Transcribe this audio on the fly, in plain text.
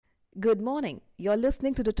Good morning. You're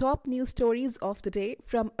listening to the top news stories of the day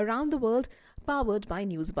from around the world, powered by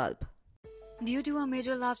Newsbulb. Due to a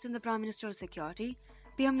major lapse in the Prime Minister's security,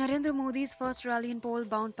 PM Narendra Modi's first rally in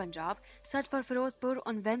poll-bound Punjab, set for Firozpur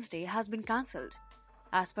on Wednesday, has been cancelled.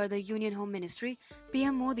 As per the Union Home Ministry,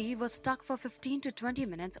 PM Modi was stuck for 15 to 20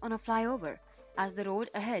 minutes on a flyover, as the road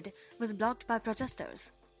ahead was blocked by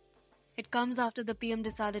protesters. It comes after the PM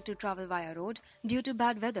decided to travel via road due to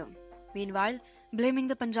bad weather. Meanwhile, blaming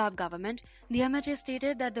the Punjab government, the MHA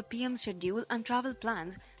stated that the PM's schedule and travel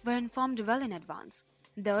plans were informed well in advance.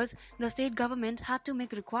 Thus, the state government had to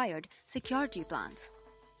make required security plans.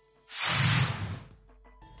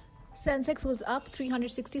 Sensex was up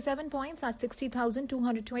 367 points at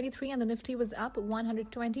 60,223 and the Nifty was up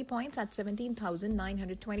 120 points at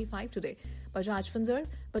 17,925 today. Bajaj Finserv,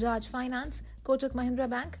 Bajaj Finance, Kotak Mahindra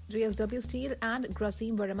Bank, JSW Steel and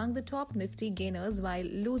Grasim were among the top Nifty gainers, while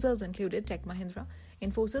losers included Tech Mahindra,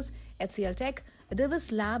 Infosys, HCL Tech,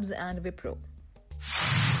 Divis Labs and Wipro.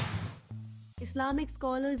 Islamic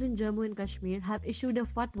scholars in Jammu and Kashmir have issued a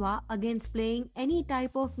fatwa against playing any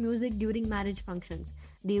type of music during marriage functions.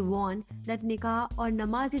 They warn that nikah or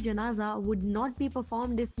namaz-e-janaza would not be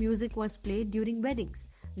performed if music was played during weddings.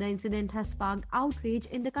 The incident has sparked outrage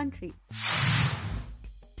in the country.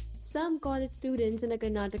 Some college students in a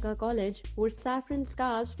Karnataka college wore saffron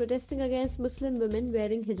scarves protesting against Muslim women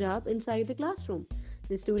wearing hijab inside the classroom.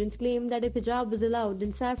 The students claimed that if hijab was allowed,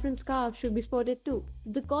 then saffron scarves should be sported too.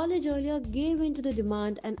 The college earlier gave in to the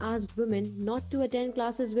demand and asked women not to attend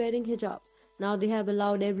classes wearing hijab. Now they have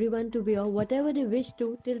allowed everyone to wear whatever they wish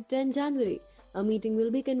to till 10 January. A meeting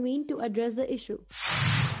will be convened to address the issue.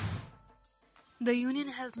 The Union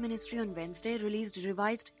Health Ministry on Wednesday released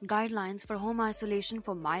revised guidelines for home isolation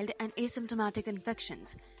for mild and asymptomatic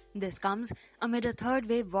infections. This comes amid a third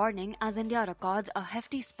wave warning as India records a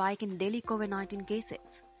hefty spike in daily COVID-19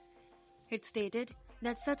 cases. It stated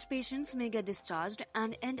that such patients may get discharged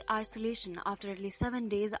and end isolation after at least 7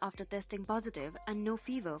 days after testing positive and no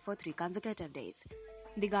fever for 3 consecutive days.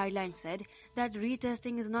 The guideline said that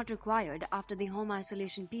retesting is not required after the home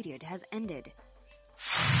isolation period has ended.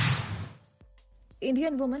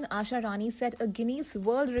 Indian woman Asha Rani set a Guinness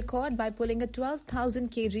World Record by pulling a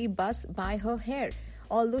 12,000 kg bus by her hair.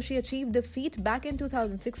 Although she achieved the feat back in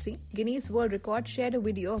 2016, Guinness World Record shared a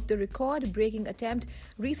video of the record-breaking attempt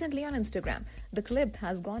recently on Instagram. The clip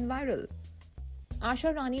has gone viral.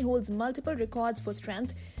 Asha Rani holds multiple records for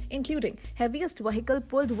strength, including heaviest vehicle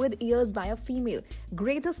pulled with ears by a female,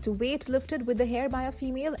 greatest weight lifted with the hair by a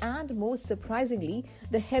female, and most surprisingly,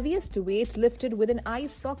 the heaviest weight lifted with an eye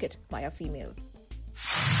socket by a female.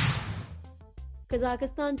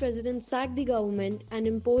 Kazakhstan president sacked the government and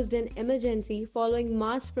imposed an emergency following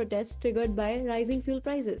mass protests triggered by rising fuel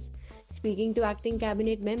prices. Speaking to acting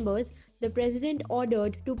cabinet members, the president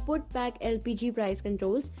ordered to put back LPG price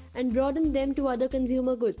controls and broaden them to other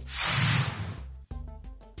consumer goods.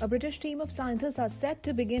 A British team of scientists are set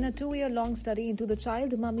to begin a 2-year-long study into the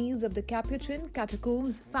child mummies of the Capuchin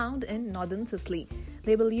catacombs found in northern Sicily.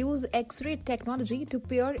 They will use X-ray technology to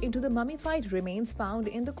peer into the mummified remains found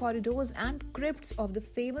in the corridors and crypts of the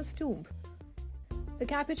famous tomb. The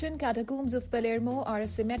Capuchin catacombs of Palermo are a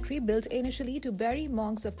cemetery built initially to bury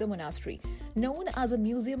monks of the monastery. Known as a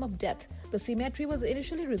museum of death, the cemetery was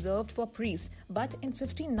initially reserved for priests, but in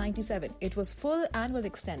 1597 it was full and was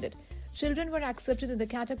extended. Children were accepted in the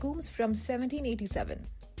catacombs from 1787.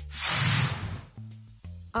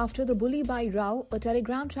 After the BulliBaiCase, a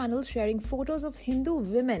Telegram channel sharing photos of Hindu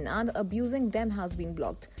women and abusing them has been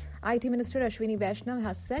blocked. IT Minister Ashwini Vaishnav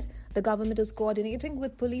has said the government is coordinating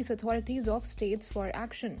with police authorities of states for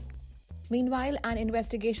action. Meanwhile, an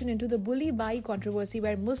investigation into the BulliBaiCase controversy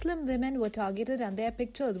where Muslim women were targeted and their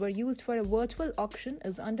pictures were used for a virtual auction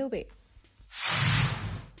is underway.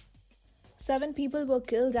 7 people were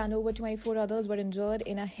killed and over 24 others were injured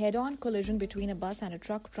in a head-on collision between a bus and a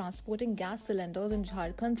truck transporting gas cylinders in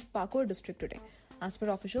Jharkhand's Pakur district today. As per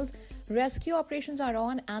officials, rescue operations are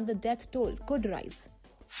on and the death toll could rise.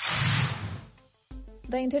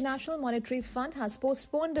 The International Monetary Fund has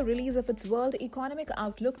postponed the release of its World Economic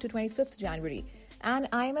Outlook to 25th January. An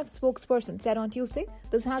IMF spokesperson said on Tuesday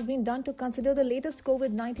this has been done to consider the latest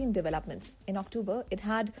COVID-19 developments. In October, it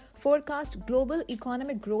had forecast global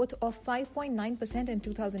economic growth of 5.9% in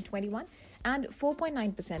 2021 and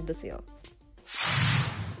 4.9% this year.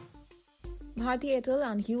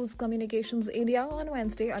 BhartiAirtel and Hughes Communications India on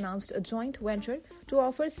Wednesday announced a joint venture to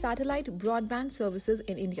offer satellite broadband services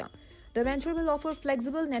in India. The venture will offer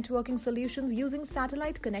flexible networking solutions using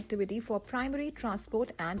satellite connectivity for primary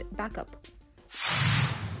transport and backup.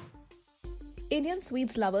 Indian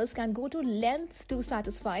sweets lovers can go to lengths to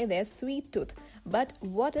satisfy their sweet tooth. But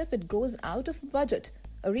what if it goes out of budget?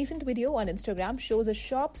 A recent video on Instagram shows a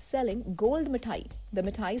shop selling GoldMithai. The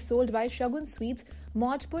mithai sold by Shagun Sweets,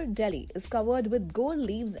 Modpur, Delhi, is covered with gold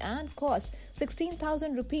leaves and costs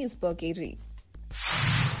 16,000 rupees per kg.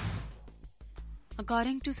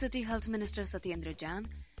 According to City Health Minister Satyendra Jain,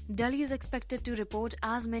 Delhi is expected to report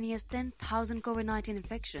as many as 10,000 COVID-19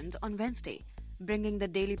 infections on Wednesday, bringing the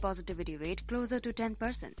daily positivity rate closer to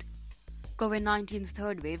 10%. COVID-19's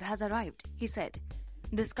third wave has arrived, he said.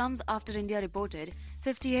 This comes after India reported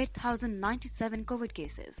 58,097 COVID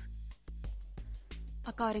cases.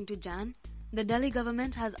 According to Jain, the Delhi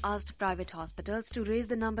government has asked private hospitals to raise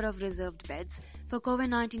the number of reserved beds for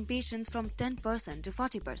COVID-19 patients from 10% to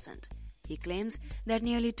 40%. He claims that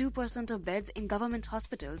nearly 2% of beds in government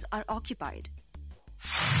hospitals are occupied.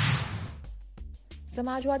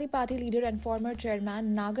 SamajwadiParty leader and former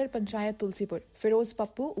chairman Nagar Panchayat Tulsipur, Feroz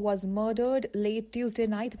Pappu, was murdered late Tuesday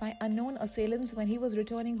night by unknown assailants when he was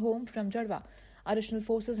returning home from Jarwa. Additional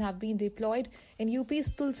forces have been deployed in UP's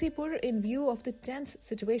Tulsipur in view of the tense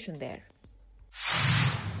situation there.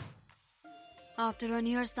 After a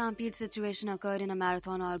near stampede situation occurred in a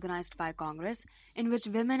marathon organized by Congress, in which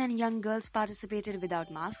women and young girls participated without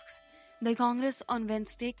masks, the Congress on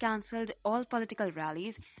Wednesday cancelled all political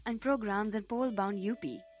rallies and programs in poll-bound UP.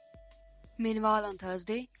 Meanwhile, on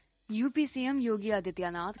Thursday, UP CM Yogi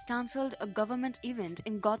Adityanath cancelled a government event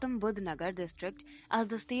in Gautam Budh Nagar district as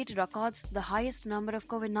the state records the highest number of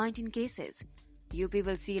COVID-19 cases. UP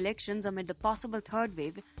will see elections amid the possible third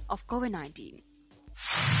wave of COVID-19.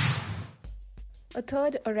 A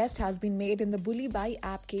third arrest has been made in the BulliBaiCase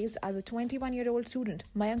app case as a 21-year-old student,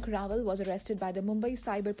 Mayank Rawal, was arrested by the Mumbai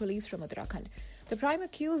Cyber Police from Uttarakhand. The prime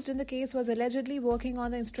accused in the case was allegedly working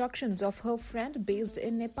on the instructions of her friend based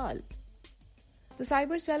in Nepal. The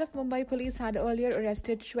cyber cell of Mumbai Police had earlier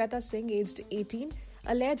arrested Shweta Singh, aged 18,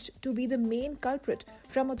 alleged to be the main culprit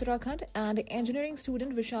from Uttarakhand, and engineering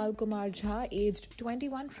student Vishal Kumar Jha, aged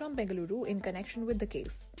 21, from Bengaluru, in connection with the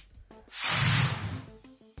case.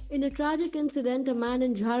 In a tragic incident, a man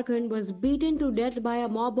in Jharkhand was beaten to death by a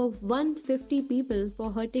mob of 150 people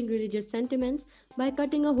for hurting religious sentiments by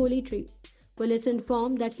cutting a holy tree. Police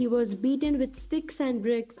informed that he was beaten with sticks and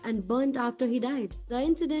bricks and burnt after he died. The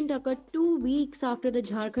incident occurred 2 weeks after the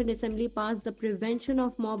Jharkhand Assembly passed the Prevention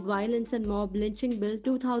of Mob Violence and Mob Lynching Bill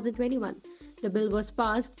 2021. The bill was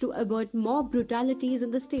passed to avert mob brutalities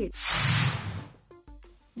in the state.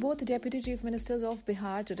 Both Deputy Chief Ministers of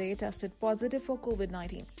Bihar today tested positive for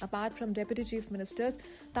COVID-19. Apart from Deputy Chief Ministers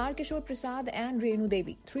Tarkishore Prasad and Renu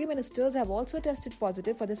Devi, 3 ministers have also tested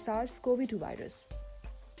positive for the SARS-CoV-2 virus.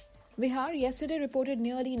 Bihar yesterday reported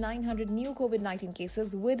nearly 900 new COVID-19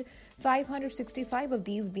 cases, with 565 of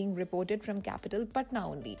these being reported from capital Patna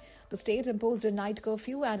only. The state imposed a night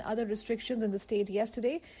curfew and other restrictions in the state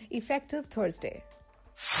yesterday, effective Thursday.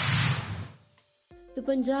 The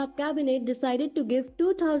Punjab cabinet decided to give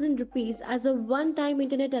 2,000 rupees as a one-time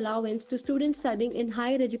internet allowance to students studying in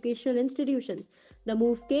higher educational institutions. The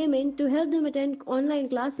move came in to help them attend online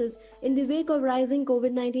classes in the wake of rising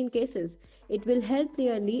COVID-19 cases. It will help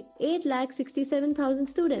nearly 8,67,000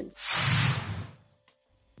 students.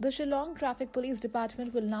 The Shillong Traffic Police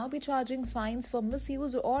Department will now be charging fines for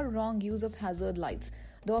misuse or wrong use of hazard lights.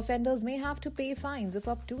 The offenders may have to pay fines of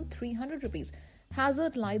up to 300 rupees.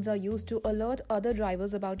 Hazard lights are used to alert other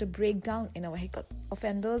drivers about a breakdown in a vehicle.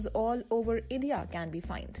 Offenders all over India can be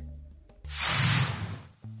fined.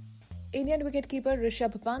 Indian wicketkeeper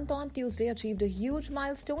Rishabhpant on Tuesday achieved a huge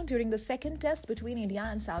milestone during the second test between India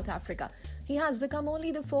and South Africa. He has become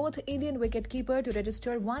only the 4th Indian wicketkeeper to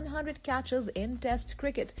register 100 catches in Test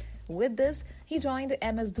cricket. With this, he joined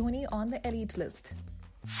MS Dhoni on the elite list.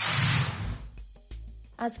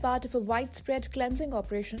 As part of a widespread cleansing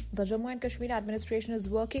operation, the Jammu and Kashmir administration is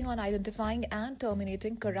working on identifying and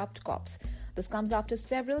terminating corrupt cops. This comes after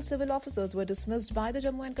several civil officers were dismissed by the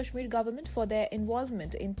Jammu and Kashmir government for their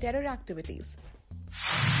involvement in terror activities.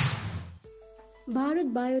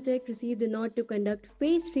 Bharat Biotech received a nod to conduct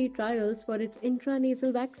phase 3 trials for its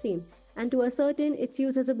intranasal vaccine and to ascertain its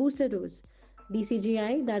use as a booster dose.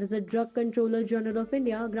 DCGI, that is the Drug Controller General of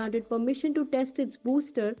India, granted permission to test its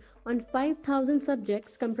booster on 5,000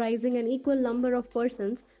 subjects comprising an equal number of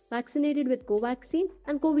persons vaccinated with Covaxin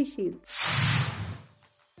and Covishield.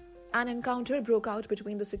 An encounter broke out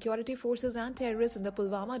between the security forces and terrorists in the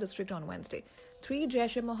Pulwama district on Wednesday. 3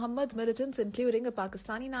 Jaish-e-Mohammed militants, including a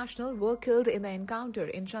Pakistani national, were killed in the encounter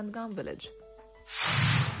in Chandgam village.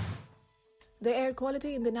 The air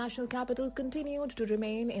quality in the national capital continued to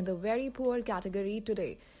remain in the very poor category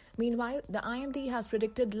today. Meanwhile, the IMD has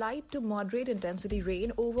predicted light to moderate intensity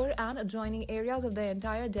rain over and adjoining areas of the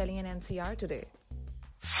entire Delhi and NCR today.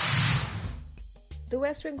 The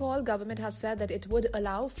West Bengal government has said that it would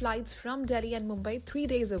allow flights from Delhi and Mumbai 3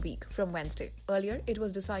 days a week from Wednesday. Earlier, it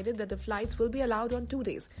was decided that the flights will be allowed on 2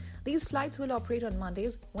 days. These flights will operate on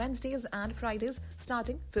Mondays, Wednesdays and Fridays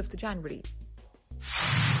starting 5th January.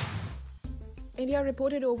 India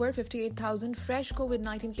reported over 58,000 fresh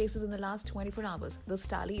COVID-19 cases in the last 24 hours. This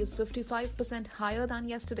tally is 55% higher than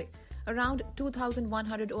yesterday. Around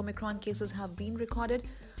 2,100 Omicron cases have been recorded.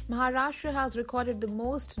 Maharashtra has recorded the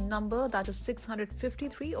most number, that is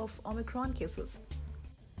 653 of Omicron cases.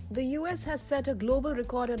 The US has set a global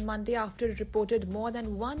record on Monday after it reported more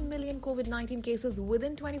than 1 million COVID-19 cases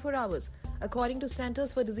within 24 hours. According to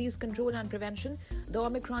Centers for Disease Control and Prevention, the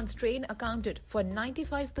Omicron strain accounted for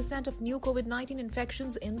 95% of new COVID-19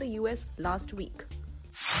 infections in the US last week.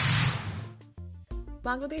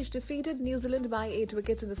 Bangladesh defeated New Zealand by 8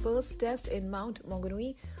 wickets in the first test in Mount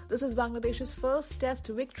Maunganui. This is Bangladesh's first test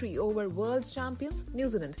victory over world champions New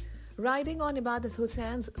Zealand. Riding on Ibadat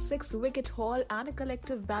Hussein's 6-wicket haul and a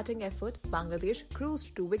collective batting effort, Bangladesh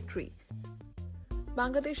cruised to victory.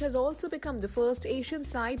 Bangladesh has also become the first Asian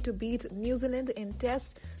side to beat New Zealand in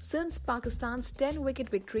Test since Pakistan's 10-wicket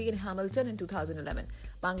victory in Hamilton in 2011.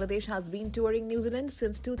 Bangladesh has been touring New Zealand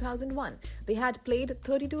since 2001. They had played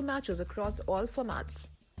 32 matches across all formats.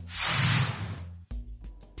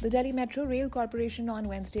 The Delhi Metro Rail Corporation on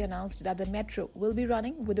Wednesday announced that the metro will be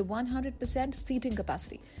running with a 100% seating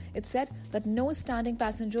capacity. It said that no standing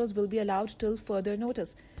passengers will be allowed till further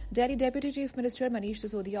notice. Delhi Deputy Chief Minister Manish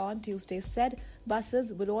Sisodia on Tuesday said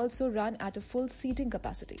buses will also run at a full seating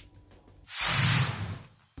capacity.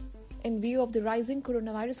 In view of the rising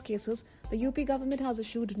coronavirus cases, the UP government has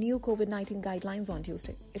issued new COVID-19 guidelines on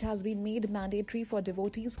Tuesday. It has been made mandatory for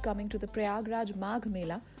devotees coming to the Prayagraj Magh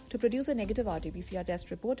Mela to produce a negative RT-PCR test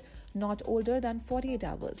report not older than 48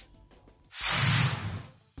 hours.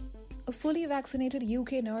 A fully vaccinated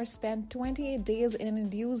UK nurse spent 28 days in an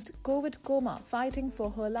induced COVID coma fighting for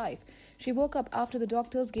her life. She woke up after the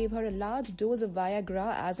doctors gave her a large dose of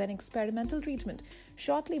Viagra as an experimental treatment.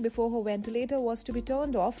 Shortly before her ventilator was to be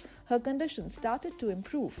turned off, her condition started to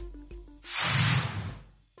improve.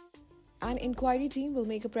 An inquiry team will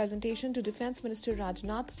make a presentation to Defence Minister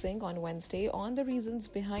Rajnath Singh on Wednesday on the reasons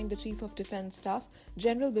behind the Chief of Defence Staff,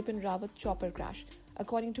 General Bipin Rawat chopper crash.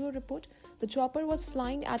 According to a report, the chopper was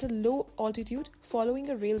flying at a low altitude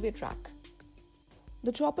following a railway track.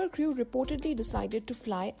 The chopper crew reportedly decided to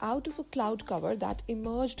fly out of a cloud cover that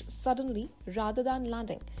emerged suddenly rather than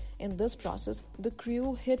landing. In this process, the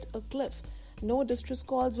crew hit a cliff. No distress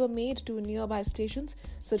calls were made to nearby stations,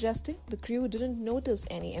 suggesting the crew didn't notice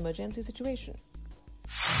any emergency situation.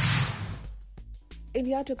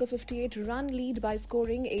 India took a 58-run lead by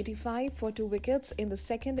scoring 85 for 2 wickets in the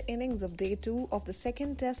second innings of Day 2 of the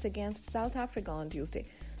second test against South Africa on Tuesday.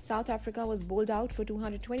 South Africa was bowled out for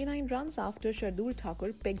 229 runs after Shardul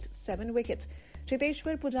Thakur picked 7 wickets.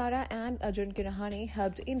 Cheteshwar Pujara and Ajinkya Rahane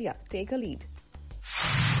helped India take a lead.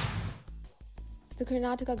 The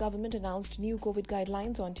Karnataka government announced new COVID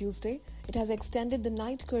guidelines on Tuesday. It has extended the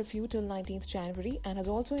night curfew till 19th January and has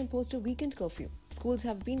also imposed a weekend curfew. Schools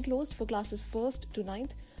have been closed for classes 1st to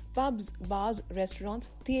 9th. Pubs, bars, restaurants,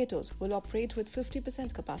 theatres will operate with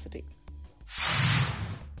 50% capacity.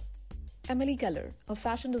 Emily Keller, a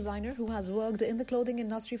fashion designer who has worked in the clothing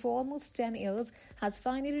industry for almost 10 years, has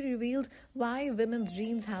finally revealed why women's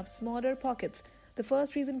jeans have smaller pockets. The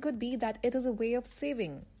first reason could be that it is a way of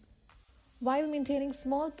saving. While maintaining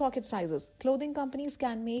small pocket sizes, clothing companies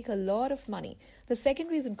can make a lot of money. The second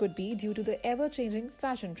reason could be due to the ever-changing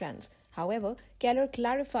fashion trends. However, Keller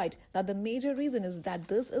clarified that the major reason is that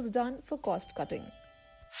this is done for cost-cutting.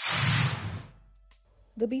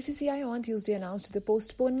 The BCCI on Tuesday announced the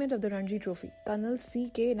postponement of the Ranji Trophy, Colonel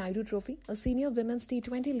C.K. Naidu Trophy, a senior women's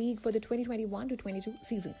T20 league for the 2021-22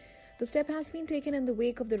 season. The step has been taken in the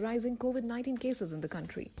wake of the rising COVID-19 cases in the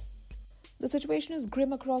country. The situation is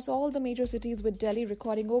grim across all the major cities, with Delhi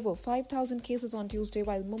recording over 5,000 cases on Tuesday,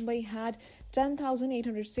 while Mumbai had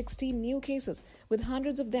 10,860 new cases, with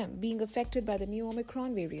hundreds of them being affected by the new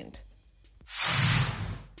Omicron variant.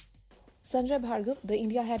 Sanjay Bhargav, the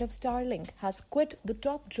India head of Starlink, has quit the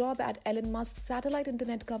top job at Elon Musk's satellite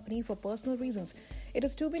internet company for personal reasons. It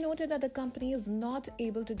is to be noted that the company is not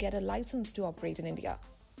able to get a license to operate in India.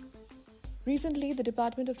 Recently, the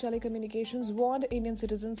Department of Telecommunications warned Indian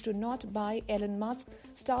citizens to not buy Elon Musk's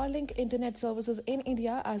Starlink internet services in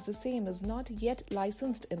India, as the same is not yet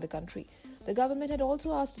licensed in the country. The government had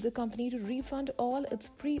also asked the company to refund all its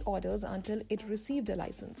pre-orders until it received a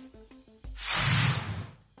license.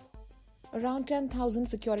 Around 10,000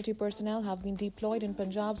 security personnel have been deployed in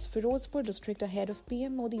Punjab's Firozpur district ahead of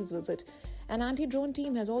PM Modi's visit. An anti-drone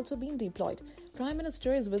team has also been deployed. Prime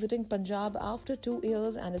Minister is visiting Punjab after 2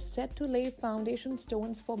 years and is set to lay foundation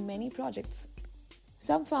stones for many projects.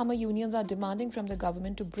 Some farmer unions are demanding from the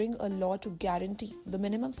government to bring a law to guarantee the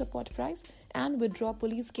minimum support price and withdraw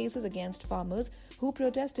police cases against farmers who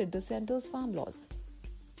protested the centre's farm laws.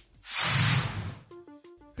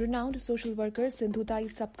 Renowned social worker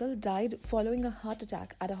SindhutaiSapkal died following a heart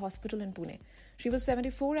attack at a hospital in Pune. She was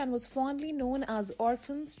 74 and was fondly known as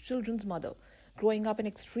orphans' children's mother. Growing up in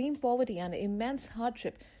extreme poverty and immense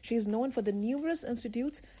hardship, she is known for the numerous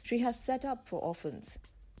institutes she has set up for orphans.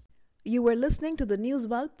 You were listening to the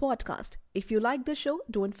Newsbulb podcast. If you like the show,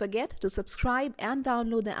 don't forget to subscribe and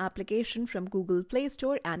download the application from Google Play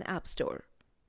Store and App Store.